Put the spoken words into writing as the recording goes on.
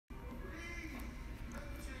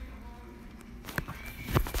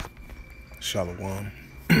Shalom.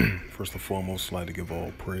 First and foremost, I'd like to give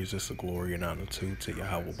all praises, and glory, and honor to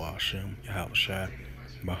Yahweh Ba'Hashem, Yahweh Shai,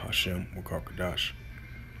 Ba'Hashem, Kurdish.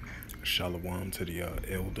 Shalom to the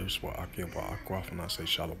elders, Wa'akim, Wa'akwaf, and I say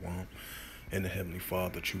Shalom. And the Heavenly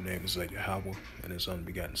Father, the true name is Yahweh, and His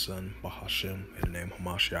unbegotten Son, Ba'Hashem, in the name of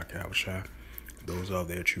Hamashiach, Yahweh Shai. Those are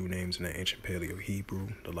their true names in the ancient Paleo Hebrew,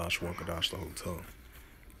 the Lashon Kodash, the whole tongue.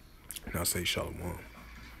 And I say Shalom.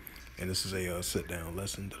 And this is a sit-down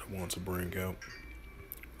lesson that I want to bring out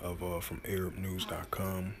from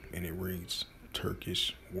ArabNews.com, and it reads,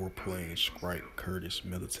 Turkish warplanes strike Kurdish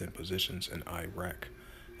militant positions in Iraq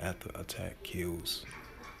after attack kills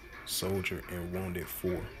soldier and wounded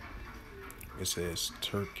 4. It says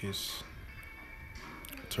Turkish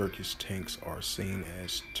tanks are seen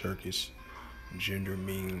as Turkish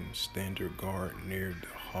gendarmerie standard guard near the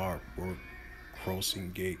hard-work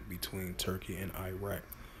crossing gate between Turkey and Iraq.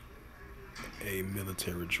 A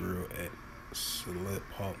military drill at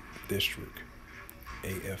Silepak district.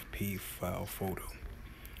 AFP file photo.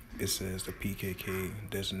 It says the PKK,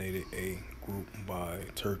 designated a group by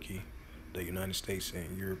Turkey, the United States,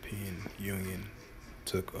 and European Union,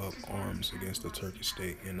 took up arms against the Turkish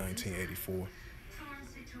state in 1984.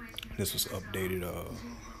 This was updated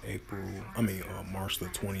March the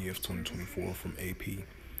 20th, 2024 from AP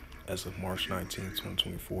as of March 19th,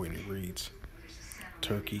 2024, and it reads,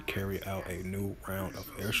 Turkey carried out a new round of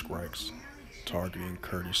airstrikes targeting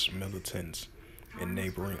Kurdish militants in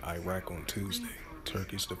neighboring Iraq on Tuesday.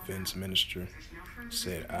 Turkey's defense minister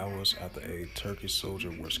said hours after a Turkish soldier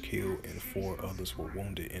was killed and 4 others were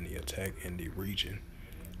wounded in the attack in the region.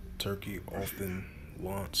 Turkey often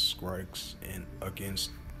launched strikes against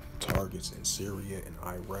targets in Syria and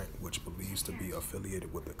Iraq, which believes to be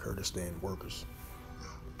affiliated with the Kurdistan Workers,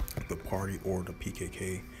 the party, or the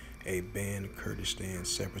PKK, a banned Kurdistan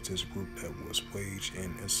separatist group that was waged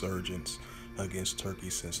in insurgents against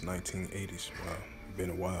Turkey since 1980s. Wow,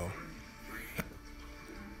 been a while.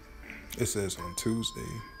 It says on Tuesday,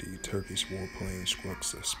 the Turkish warplane struck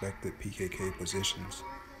suspected PKK positions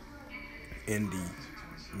in the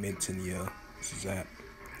Mintanya, Zap,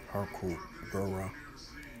 Harkut, Gura,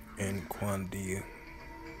 and Qandia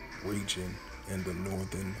region in the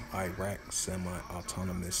northern Iraq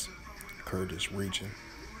semi-autonomous Kurdish region.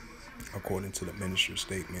 According to the minister's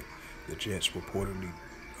statement, the jets reportedly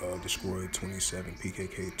destroyed 27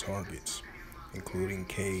 PKK targets, including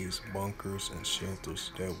caves, bunkers, and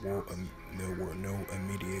shelters. There were no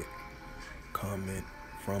immediate comment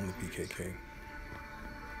from the PKK.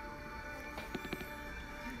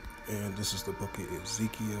 And this is the book of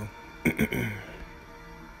Ezekiel.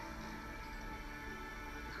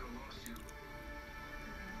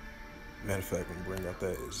 Matter of fact, I'm going to bring out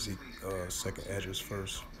that second address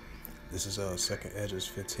first. This is 2nd Esdras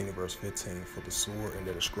 15 verse 15. For the sword and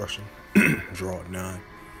the destruction, draw 9.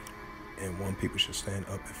 And one people should stand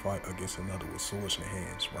up and fight against another with swords in their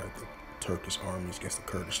hands, right? The Turkish armies against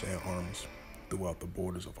the Kurdistan armies throughout the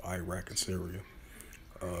borders of Iraq and Syria.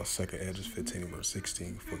 2nd Esdras 15 verse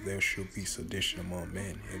 16. For there shall be sedition among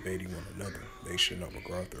men, invading one another. They should not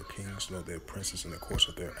regard their kings, nor their princes in the course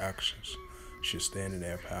of their actions should stand in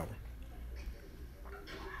their power.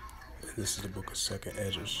 This is the book of 2nd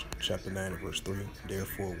Esdras, chapter 9 and verse 3.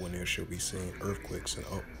 Therefore, when there shall be seen earthquakes and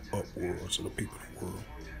uproars of the people of the world.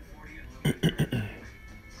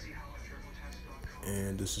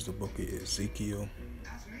 And this is the book of Ezekiel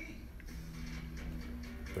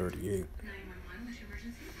 38,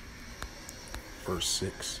 verse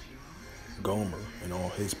 6. Gomer and all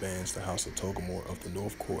his bands, the house of Togomor of the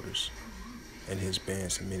north quarters, and his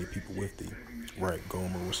bands and many people with thee. Right,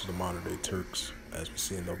 Gomer, which is the modern day Turks, as we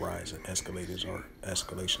see in the rise and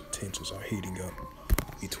escalation tensions are heating up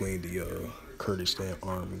between the Kurdistan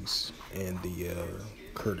armies and the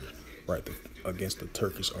Kurdish, right, against the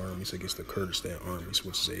Turkish armies, against the Kurdistan armies,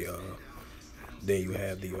 which is then you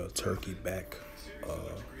have the Turkey-backed,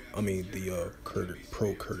 the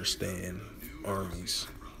pro-Kurdistan armies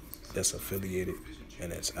that's affiliated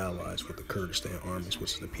and that's allies with the Kurdistan armies,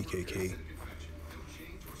 which is the PKK,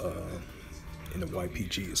 and the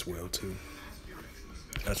YPG as well too.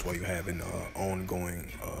 That's why you're having ongoing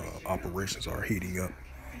operations are heating up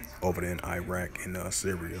over there in Iraq and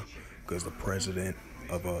Syria, because the president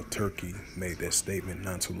of Turkey made that statement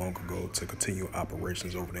not too long ago to continue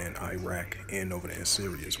operations over there in Iraq and over there in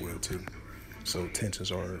Syria as well too. So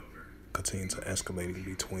tensions are continuing to escalating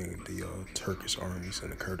between the Turkish armies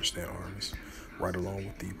and the Kurdistan armies, right along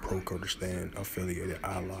with the pro-Kurdistan affiliated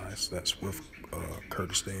allies that's with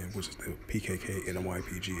Kurdistan, which is the PKK and the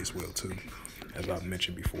YPG as well too, as I've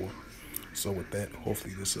mentioned before. So with that,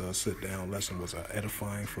 hopefully this sit-down lesson was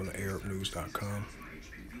edifying from the ArabNews.com.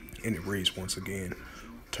 And it reads once again,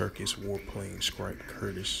 Turkish warplanes strike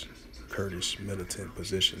Kurdish militant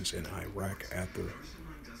positions in Iraq after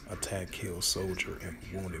attack killed soldier and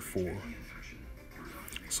wounded 4.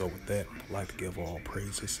 So with that, I'd like to give all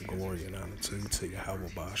praises and glory and honor to Yahweh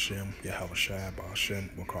Ba'ashem, Yahweh Shai Ba'ashem,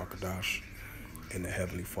 Wakarkadash, and the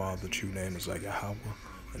Heavenly Father. The true name is Yahweh,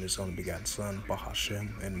 and His only begotten Son,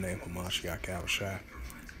 Bahashem, in the name of Mashiach Yahushai.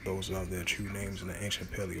 Those are their true names in the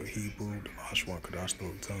ancient Paleo Hebrew, the Ashwan Kadash,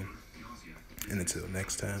 the tongue. And until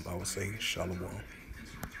next time, I will say Shalom.